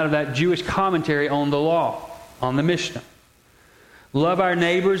culture and out of that Jewish commentary on the law, on the Mishnah. Love our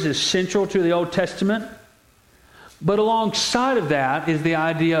neighbors is central to the Old Testament. But alongside of that is the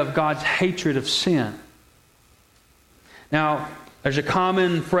idea of God's hatred of sin. Now, there's a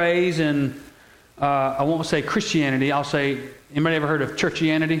common phrase in, I won't say Christianity, I'll say, anybody ever heard of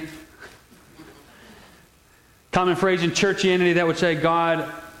churchianity? Common phrase in churchianity that would say God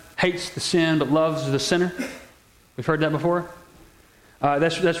hates the sin but loves the sinner. We've heard that before.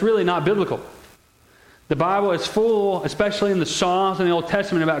 That's really not biblical. The Bible is full, especially in the Psalms and the Old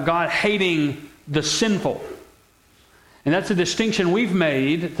Testament, about God hating the sinful. And that's a distinction we've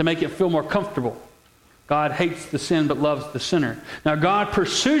made to make it feel more comfortable. God hates the sin but loves the sinner. Now God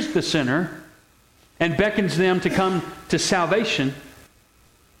pursues the sinner and beckons them to come to salvation.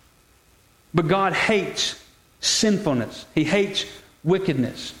 But God hates sinfulness. He hates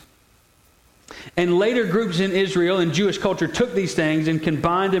wickedness. And later groups in Israel and Jewish culture took these things and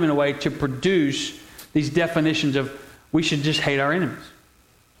combined them in a way to produce these definitions of we should just hate our enemies.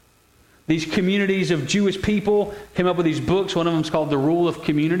 These communities of Jewish people came up with these books. One of them is called The Rule of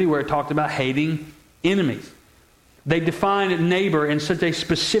Community, where it talked about hating enemies. They defined neighbor in such a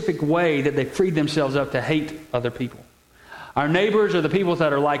specific way that they freed themselves up to hate other people. Our neighbors are the people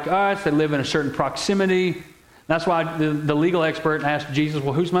that are like us, that live in a certain proximity. That's why the legal expert asked Jesus,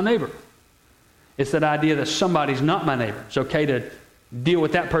 well, who's my neighbor? It's that idea that somebody's not my neighbor. It's okay to deal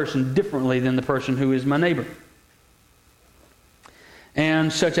with that person differently than the person who is my neighbor.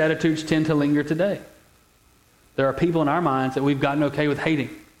 And such attitudes tend to linger today. There are people in our minds that we've gotten okay with hating,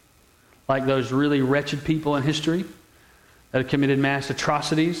 like those really wretched people in history that have committed mass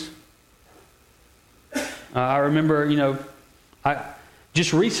atrocities. I remember,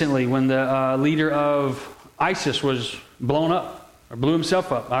 just recently when the leader of ISIS was blown up, or blew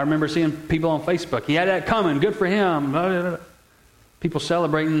himself up. I remember seeing people on Facebook. He had that coming. Good for him. People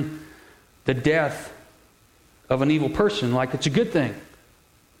celebrating the death of an evil person like it's a good thing,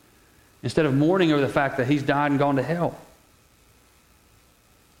 instead of mourning over the fact that he's died and gone to hell.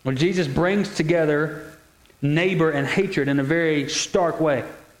 Well, Jesus brings together neighbor and hatred in a very stark way.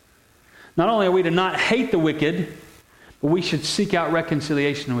 Not only are we to not hate the wicked, but we should seek out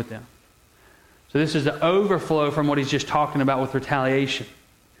reconciliation with them. So this is the overflow from what he's just talking about with retaliation.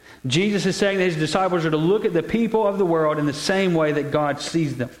 Jesus is saying that his disciples are to look at the people of the world in the same way that God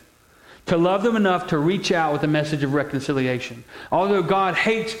sees them. To love them enough to reach out with a message of reconciliation. Although God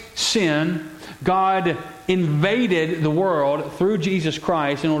hates sin, God invaded the world through Jesus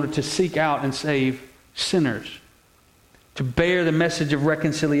Christ in order to seek out and save sinners. To bear the message of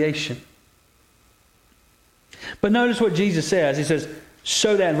reconciliation. But notice what Jesus says. He says,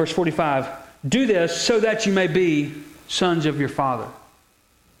 so that, in verse 45, do this so that you may be sons of your Father.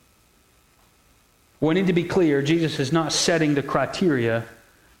 We need to be clear, Jesus is not setting the criteria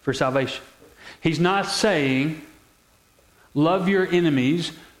for salvation. He's not saying, love your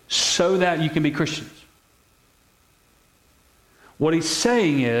enemies so that you can be Christians. What he's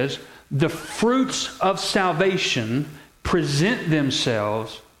saying is, the fruits of salvation present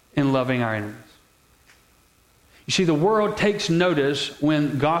themselves in loving our enemies. You see, the world takes notice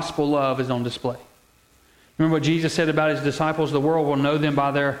when gospel love is on display. Remember what Jesus said about his disciples? The world will know them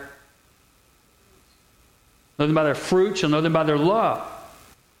by their fruit. She'll know them by their love.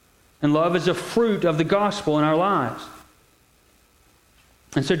 And love is a fruit of the gospel in our lives.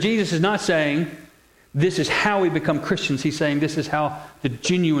 And so Jesus is not saying this is how we become Christians. He's saying this is how the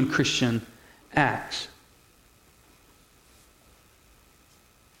genuine Christian acts.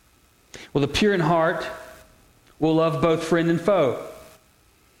 Well, the pure in heart will love both friend and foe.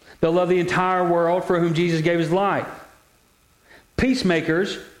 They'll love the entire world for whom Jesus gave his life.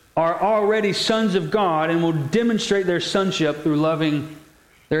 Peacemakers are already sons of God and will demonstrate their sonship through loving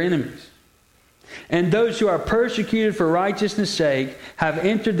their enemies. And those who are persecuted for righteousness' sake have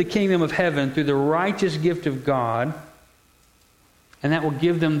entered the kingdom of heaven through the righteous gift of God. And that will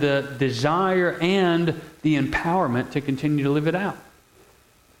give them the desire and the empowerment to continue to live it out.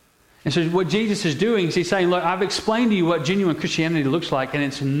 And so what Jesus is doing is he's saying, look, I've explained to you what genuine Christianity looks like, and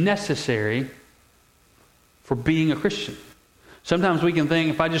it's necessary for being a Christian. Sometimes we can think,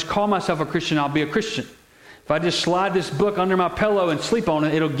 if I just call myself a Christian, I'll be a Christian. If I just slide this book under my pillow and sleep on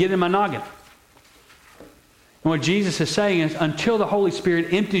it, it'll get in my noggin. And what Jesus is saying is, until the Holy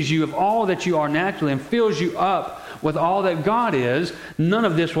Spirit empties you of all that you are naturally and fills you up with all that God is, none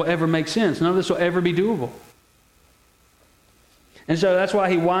of this will ever make sense. None of this will ever be doable. And so that's why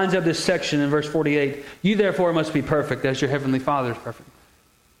he winds up this section in verse 48. You therefore must be perfect as your heavenly Father is perfect.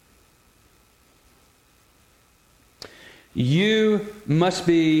 You must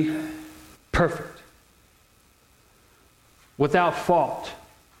be perfect, without fault.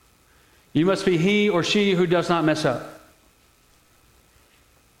 You must be he or she who does not mess up.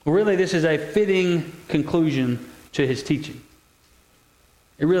 Really, this is a fitting conclusion to his teaching.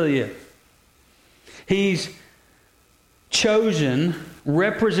 It really is. He's chosen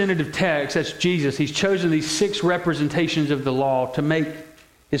representative texts, that's Jesus. He's chosen these 6 representations of the law to make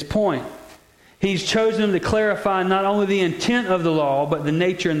his point. He's chosen them to clarify not only the intent of the law, but the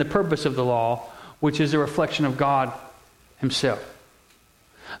nature and the purpose of the law, which is a reflection of God himself.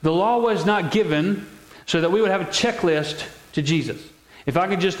 The law was not given so that we would have a checklist to Jesus. If I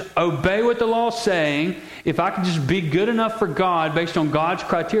could just obey what the law is saying, if I could just be good enough for God based on God's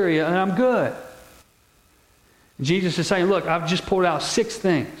criteria, then I'm good. Jesus is saying, look, I've just pulled out 6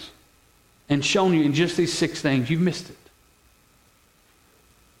 things and shown you in just these 6 things, you've missed it.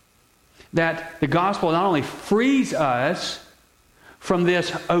 That the gospel not only frees us from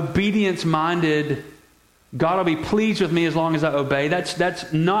this obedience-minded, God will be pleased with me as long as I obey.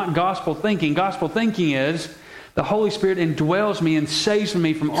 That's not gospel thinking. Gospel thinking is the Holy Spirit indwells me and saves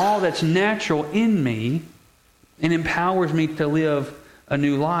me from all that's natural in me and empowers me to live a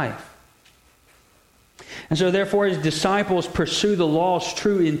new life. And so therefore his disciples pursue the law's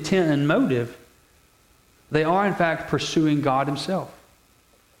true intent and motive. They are in fact pursuing God himself.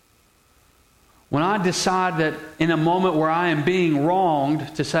 When I decide that in a moment where I am being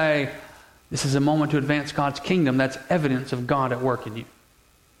wronged to say, this is a moment to advance God's kingdom, that's evidence of God at work in you.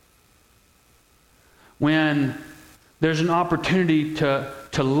 When there's an opportunity to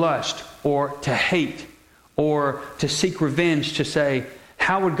lust or to hate or to seek revenge, to say,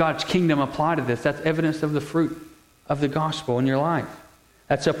 how would God's kingdom apply to this? That's evidence of the fruit of the gospel in your life.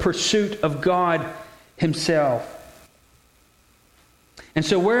 That's a pursuit of God himself. And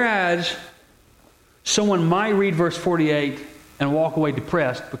so whereas someone might read verse 48 and walk away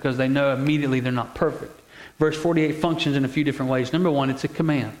depressed because they know immediately they're not perfect, verse 48 functions in a few different ways. Number one, it's a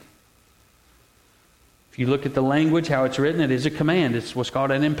command. If you look at the language, how it's written, it is a command. It's what's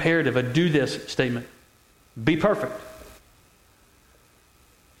called an imperative, a do this statement. Be perfect.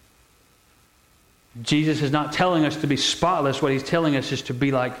 Jesus is not telling us to be spotless. What he's telling us is to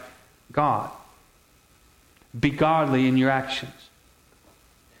be like God. Be godly in your actions.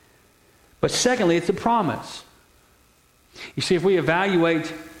 But secondly, it's a promise. You see, if we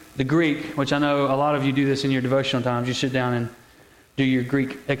evaluate the Greek, which I know a lot of you do this in your devotional times, you sit down and do your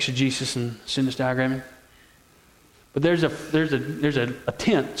Greek exegesis and sentence diagramming. But there's a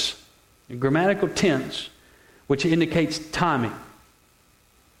tense, a grammatical tense, which indicates timing.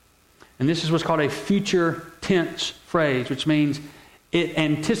 And this is what's called a future tense phrase, which means it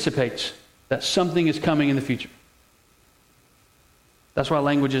anticipates that something is coming in the future. That's why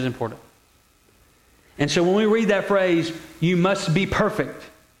language is important. And so when we read that phrase, you must be perfect,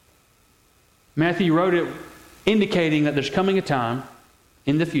 Matthew wrote it indicating that there's coming a time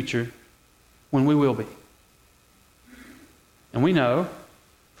in the future when we will be. And we know,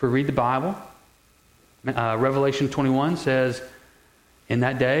 if we read the Bible, Revelation 21 says, in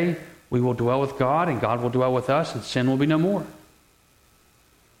that day we will dwell with God and God will dwell with us and sin will be no more.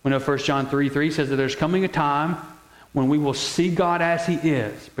 We know 1 John 3:3 says that there's coming a time when we will see God as he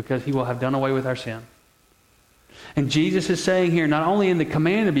is because he will have done away with our sin. And Jesus is saying here, not only in the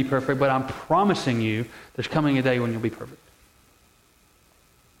command to be perfect, but I'm promising you there's coming a day when you'll be perfect.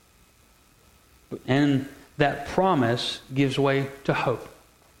 And that promise gives way to hope.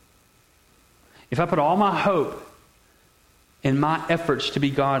 If I put all my hope in my efforts to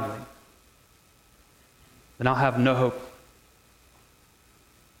be godly, then I'll have no hope.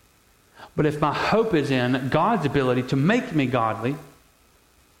 But if my hope is in God's ability to make me godly,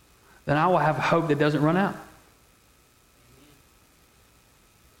 then I will have hope that doesn't run out.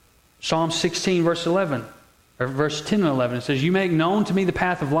 Psalm 16, verse 11, or verse 10 and 11, it says, you make known to me the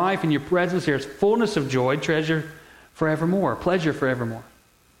path of life. In your presence there is fullness of joy, treasure forevermore, pleasure forevermore.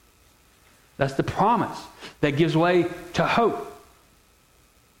 That's the promise that gives way to hope.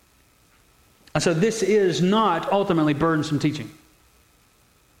 And so this is not ultimately burdensome teaching.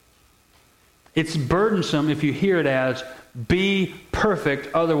 It's burdensome if you hear it as, be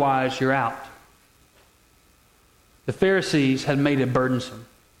perfect, otherwise you're out. The Pharisees had made it burdensome.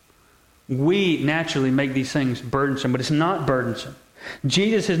 We naturally make these things burdensome, but it's not burdensome.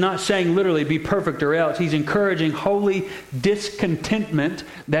 Jesus is not saying literally, be perfect or else. He's encouraging holy discontentment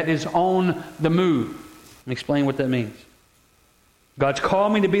that is on the move. Let me explain what that means. God's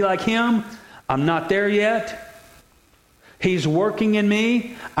called me to be like Him. I'm not there yet. He's working in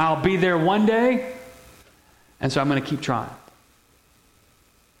me. I'll be there one day. And so I'm going to keep trying.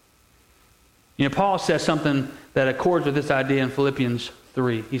 You know, Paul says something that accords with this idea in Philippians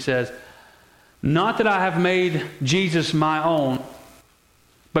 3. He says, not that I have made Jesus my own,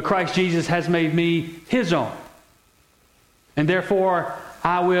 but Christ Jesus has made me His own. And therefore,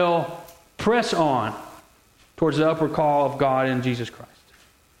 I will press on towards the upward call of God in Jesus Christ.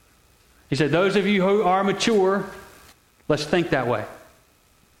 He said, those of you who are mature, let's think that way.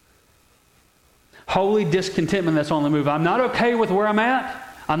 Holy discontentment that's on the move. I'm not okay with where I'm at.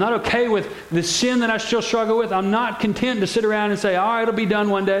 I'm not okay with the sin that I still struggle with. I'm not content to sit around and say, all right, it'll be done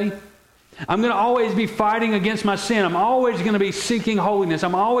one day. I'm going to always be fighting against my sin. I'm always going to be seeking holiness.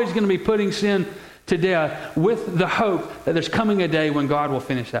 I'm always going to be putting sin to death with the hope that there's coming a day when God will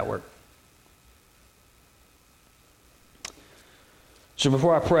finish that work. So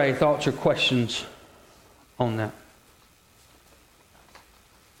before I pray, thoughts or questions on that?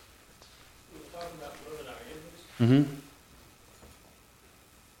 We were talking about loving our enemies. Mm-hmm.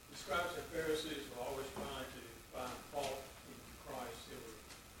 The scribes and Pharisees were always trying to find fault in Christ. They were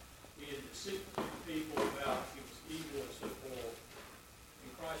being deceitful to people about he was evil and so forth.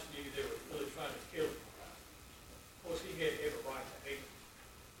 And Christ knew they were really trying to kill him. Of course, he had every right to hate them.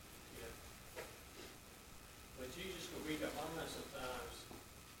 Yeah. But Jesus could read their minds sometimes,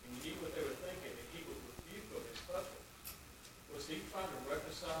 and he knew what they were thinking, and he would rebuke them and fuss them. Was he trying to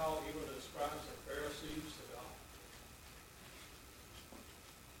reconcile even the scribes and Pharisees to God?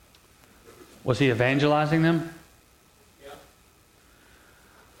 Was He evangelizing them?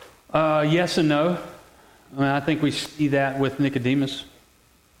 Yeah. Yes and no. I mean, I think we see that with Nicodemus.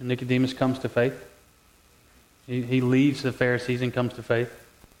 And Nicodemus comes to faith. He leaves the Pharisees and comes to faith.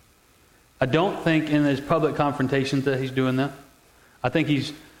 I don't think in his public confrontations that he's doing that. I think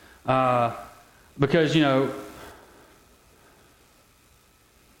he's, because, you know,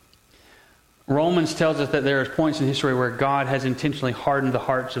 Romans tells us that there are points in history where God has intentionally hardened the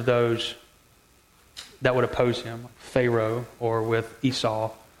hearts of those that would oppose Him, like Pharaoh or with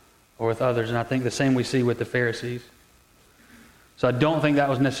Esau or with others. And I think the same we see with the Pharisees. So I don't think that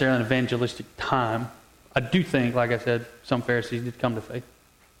was necessarily an evangelistic time. I do think, like I said, some Pharisees did come to faith.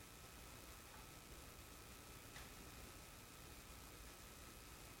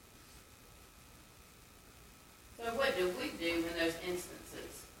 So what do we do in those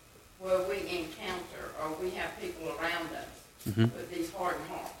instances where we encounter or we have people around us with these hardened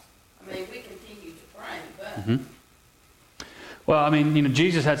hearts? I mean, we continue to pray, but... Well, I mean, you know,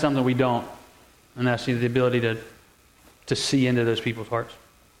 Jesus had something we don't. And that's the ability to see into those people's hearts.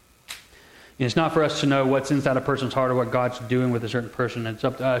 And it's not for us to know what's inside a person's heart or what God's doing with a certain person. It's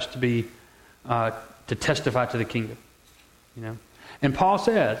up to us to be, to testify to the kingdom. You know? And Paul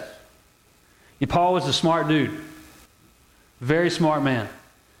says, Paul was a smart dude. Very smart man.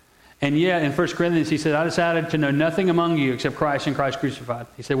 And yet, in 1 Corinthians, he said, I decided to know nothing among you except Christ and Christ crucified.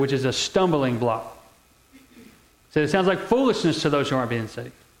 He said, which is a stumbling block. He said, it sounds like foolishness to those who aren't being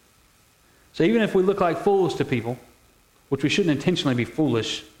saved. So even if we look like fools to people, which we shouldn't intentionally be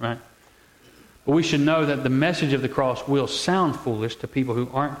foolish, right? But we should know that the message of the cross will sound foolish to people who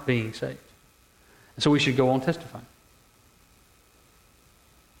aren't being saved. And so we should go on testifying.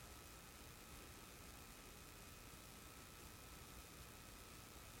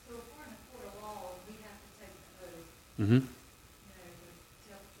 So if we're in a court of law, we have to take the oath, Mm-hmm. to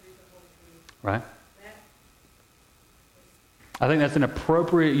tell the truth, the whole truth. Right? That I think that's an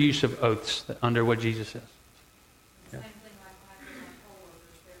appropriate use of oaths under what Jesus says. is the same thing like when I do my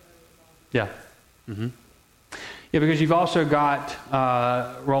coworkers, their oath is on. Yeah. Mm-hmm. Yeah, because you've also got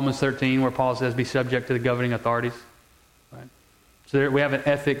Romans 13 where Paul says, be subject to the governing authorities. Right? So there, we have an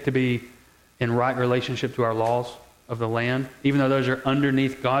ethic to be in right relationship to our laws of the land, even though those are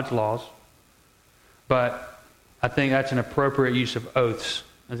underneath God's laws. But I think that's an appropriate use of oaths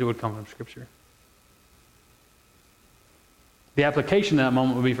as it would come from Scripture. The application of that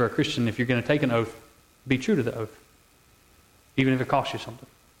moment would be for a Christian, if you're going to take an oath, be true to the oath, even if it costs you something.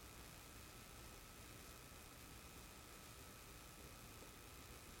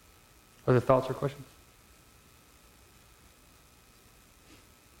 Other thoughts or questions?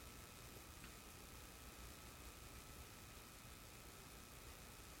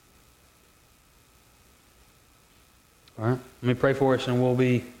 Let me pray for us and we'll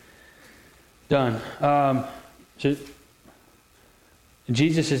be done.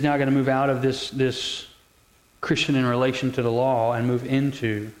 Jesus is now going to move out of this Christian in relation to the law and move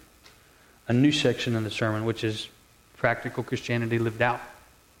into a new section in the sermon, which is practical Christianity lived out.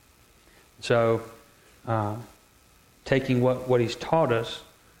 So, taking what he's taught us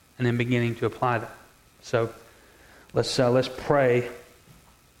and then beginning to apply that. So, let's pray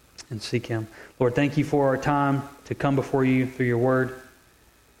and seek him. Lord, thank you for our time to come before you through your word.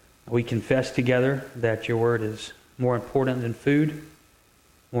 We confess together that your word is more important than food,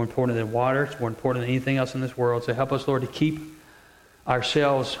 more important than water. It's more important than anything else in this world. So help us, Lord, to keep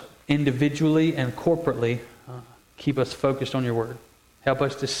ourselves individually and corporately, keep us focused on your word. Help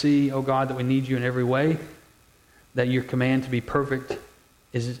us to see, oh God, that we need you in every way, that your command to be perfect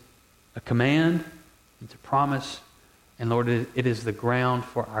is a command, it's a promise, and Lord, it is the ground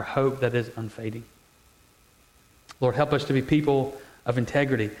for our hope that is unfading. Lord, help us to be people of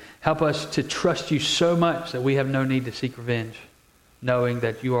integrity. Help us to trust you so much that we have no need to seek revenge, knowing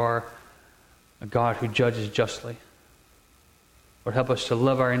that you are a God who judges justly. Lord, help us to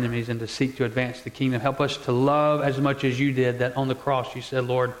love our enemies and to seek to advance the kingdom. Help us to love as much as you did, that on the cross you said,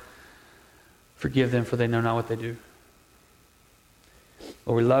 Lord, forgive them for they know not what they do.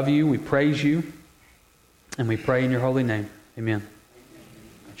 Lord, we love you, we praise you, and we pray in your holy name. Amen.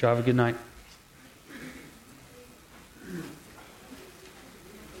 Y'all have a good night.